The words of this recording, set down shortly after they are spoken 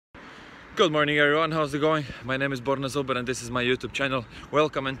Good morning everyone, how's it going? My name is Borna Zuber and this is my YouTube channel.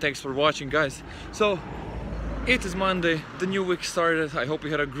 Welcome and thanks for watching, guys. So, it is Monday, the new week started. I hope you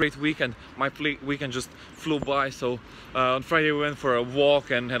had a great weekend. My weekend just flew by. So, on Friday we went for a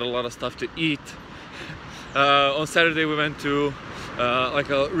walk and had a lot of stuff to eat. On Saturday we went to like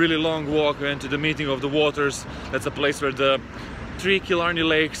a really long walk. We went to the Meeting of the Waters. That's a place where the three Killarney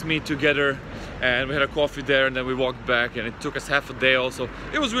lakes meet together. And we had a coffee there and then we walked back and it took us half a day also.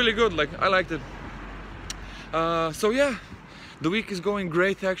 It was really good, like I liked it. So yeah, the week is going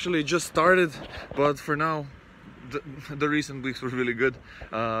great actually. It just started, but for now the recent weeks were really good.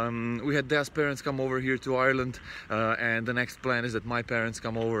 We had Dad's parents come over here to Ireland and the next plan is that my parents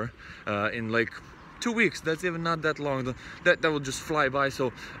come over in like 2 weeks. That's even not that long. That will just fly by.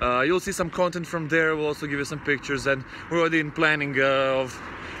 So you'll see some content from there. We'll also give you some pictures and we're already in planning of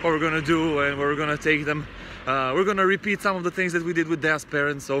what we're gonna do and where we're gonna take them. We're gonna repeat some of the things that we did with Dad's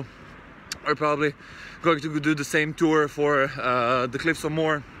parents, so we're probably going to do the same tour for the Cliffs of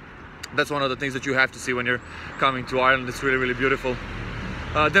Moher. That's one of the things that you have to see when you're coming to Ireland. It's really, really beautiful.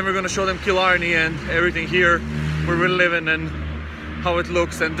 Then we're gonna show them Killarney and everything here where we're living and how it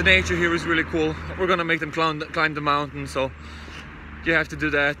looks, and the nature here is really cool. We're gonna make them climb the mountain, so you have to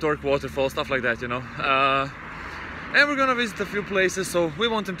do that, Torc waterfall, stuff like that, you know. And we're gonna visit a few places, so we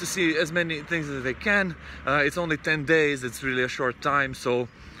want them to see as many things as they can. It's only 10 days, it's really a short time, so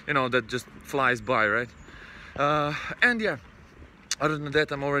you know, that just flies by, right? And yeah, other than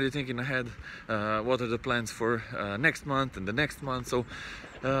that, I'm already thinking ahead. What are the plans for next month and the next month? So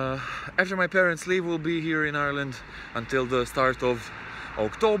after my parents leave, we'll be here in Ireland until the start of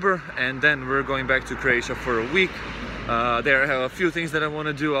October, and then we're going back to Croatia for a week. There I have a few things that I want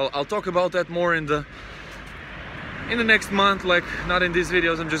to do. I'll talk about that more in the next month, like not in these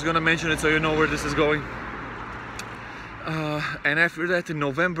videos. I'm just gonna mention it so you know where this is going. And after that, in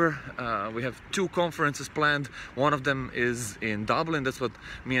November, we have 2 conferences planned. One of them is in Dublin, that's what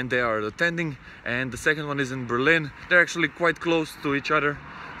me and they are attending, and the second one is in Berlin. They're actually quite close to each other,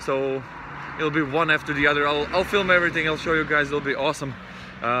 so it'll be one after the other. I'll film everything, I'll show you guys, it'll be awesome.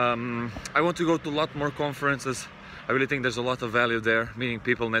 I want to go to a lot more conferences. I really think there's a lot of value there, meeting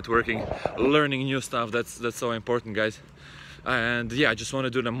people, networking, learning new stuff. That's so important, guys. And yeah, I just want to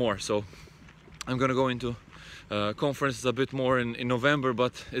do them more. So I'm gonna go into conferences a bit more in November,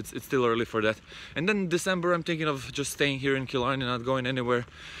 but it's still early for that. And then December, I'm thinking of just staying here in Killarney, not going anywhere.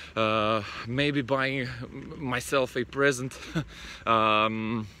 Maybe buying myself a present.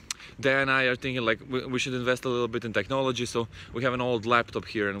 Dan and I are thinking like we should invest a little bit in technology. So we have an old laptop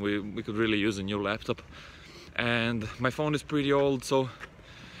here, and we could really use a new laptop. And my phone is pretty old, so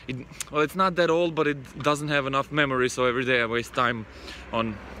well, it's not that old, but it doesn't have enough memory, so every day I waste time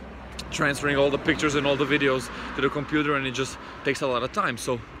on transferring all the pictures and all the videos to the computer, and it just takes a lot of time.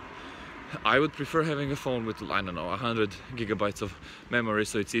 So I would prefer having a phone with, I don't know, 100 gigabytes of memory,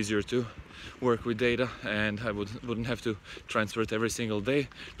 so it's easier to work with data, and I wouldn't have to transfer it every single day.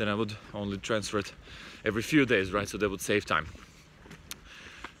 Then I would only transfer it every few days, right? So that would save time.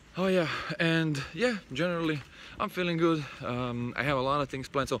 Oh yeah, and yeah, generally I'm feeling good. I have a lot of things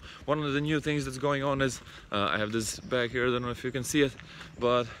planned. So one of the new things that's going on is I have this bag here. I don't know if you can see it,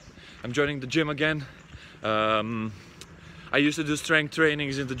 but I'm joining the gym again. I used to do strength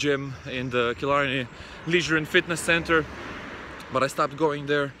trainings in the gym in the Killarney Leisure and Fitness Center, but I stopped going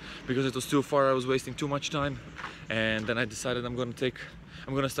there because it was too far. I was wasting too much time, and then I decided I'm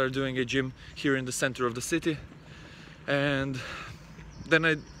gonna start doing a gym here in the center of the city. And then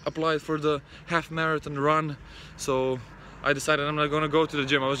I applied for the half marathon run, so I decided I'm not gonna go to the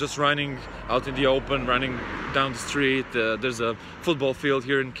gym. I was just running out in the open, running down the street. There's a football field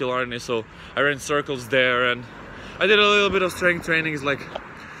here in Killarney, so I ran circles there, and I did a little bit of strength trainings like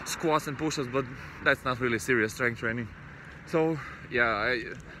squats and push-ups, but that's not really serious strength training. So yeah,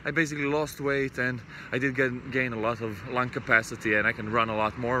 I basically lost weight, and I did gain a lot of lung capacity, and I can run a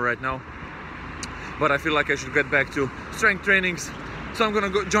lot more right now. But I feel like I should get back to strength trainings. So I'm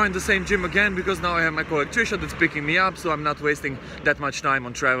gonna join the same gym again, because now I have my co-electrician that's picking me up, so I'm not wasting that much time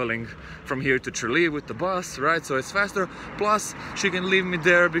on traveling from here to Tralee with the bus, right? So it's faster. Plus, she can leave me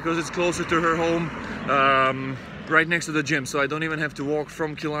there because it's closer to her home, right next to the gym. So I don't even have to walk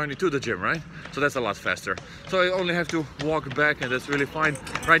from Killarney to the gym, right? So that's a lot faster. So I only have to walk back, and that's really fine.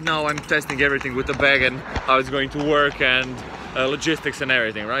 Right now I'm testing everything with the bag and how it's going to work, and logistics and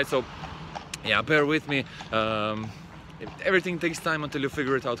everything, right? So yeah, bear with me. Everything takes time until you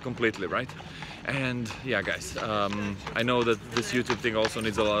figure it out completely, right? And yeah, guys, I know that this YouTube thing also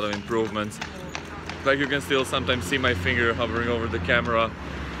needs a lot of improvements. Like, you can still sometimes see my finger hovering over the camera.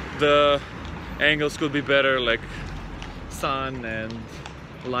 The angles could be better, like sun and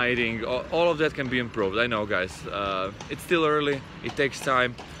lighting, all of that can be improved. I know, guys, it's still early, it takes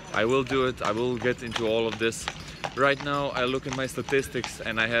time. I will do it, I will get into all of this. Right now I look at my statistics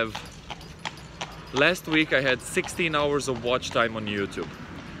and I have, last week I had 16 hours of watch time on YouTube.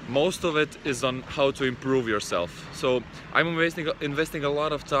 Most of it is on how to improve yourself. So I'm investing a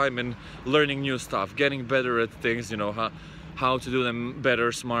lot of time in learning new stuff, getting better at things, you know, how to do them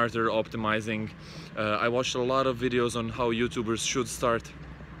better, smarter, optimizing. I watched a lot of videos on how YouTubers should start.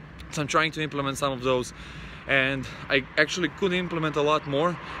 So I'm trying to implement some of those, and I actually could implement a lot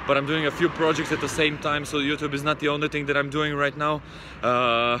more, but I'm doing a few projects at the same time, so YouTube is not the only thing that I'm doing right now.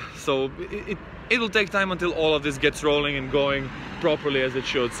 So it will take time until all of this gets rolling and going properly as it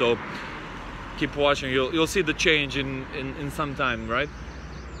should. So keep watching, you'll see the change in some time, right?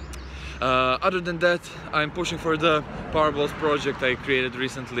 Other than that, I'm pushing for the Powerballs project. I created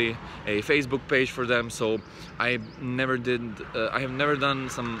recently a Facebook page for them, so I have never done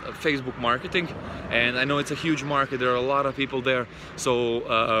some Facebook marketing, and I know it's a huge market, there are a lot of people there. So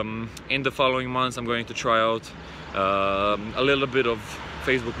in the following months I'm going to try out a little bit of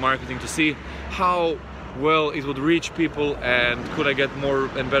Facebook marketing to see how well it would reach people, and could I get more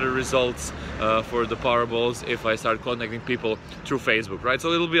and better results for the Powerballs if I start contacting people through Facebook, right?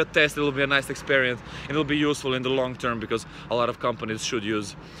 So it'll be a test, it'll be a nice experience, and it'll be useful in the long term, because a lot of companies should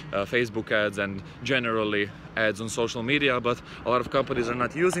use Facebook ads and generally ads on social media, but a lot of companies are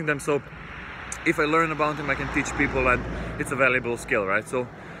not using them. So if I learn about them, I can teach people, and it's a valuable skill, right? So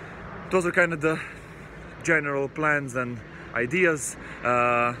those are kind of the general plans and ideas.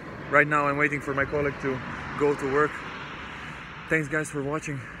 Right now I'm waiting for my colleague to go to work. Thanks guys for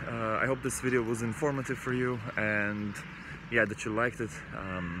watching. I hope this video was informative for you, and yeah, that you liked it.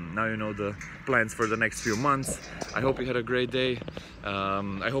 Now you know the plans for the next few months. I hope you had a great day.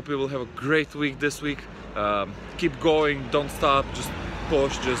 I hope you will have a great week this week. Keep going, don't stop, just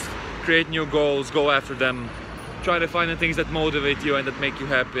push, just create new goals, go after them. Try to find the things that motivate you and that make you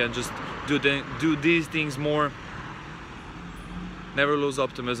happy, and just do these things more. Never lose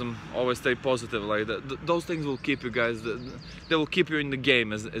optimism, always stay positive. Like those things will keep you guys, they will keep you in the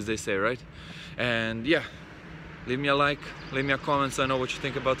game, as they say, right? And yeah, leave me a like, leave me a comment so I know what you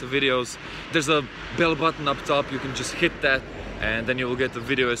think about the videos. There's a bell button up top, you can just hit that, and then you will get the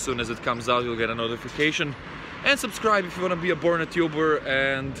video as soon as it comes out. You'll get a notification. And subscribe if you want to be a Borna tuber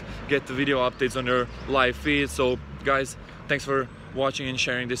and get the video updates on your live feed. So guys, thanks for watching and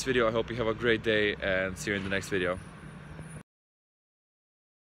sharing this video. I hope you have a great day, and see you in the next video.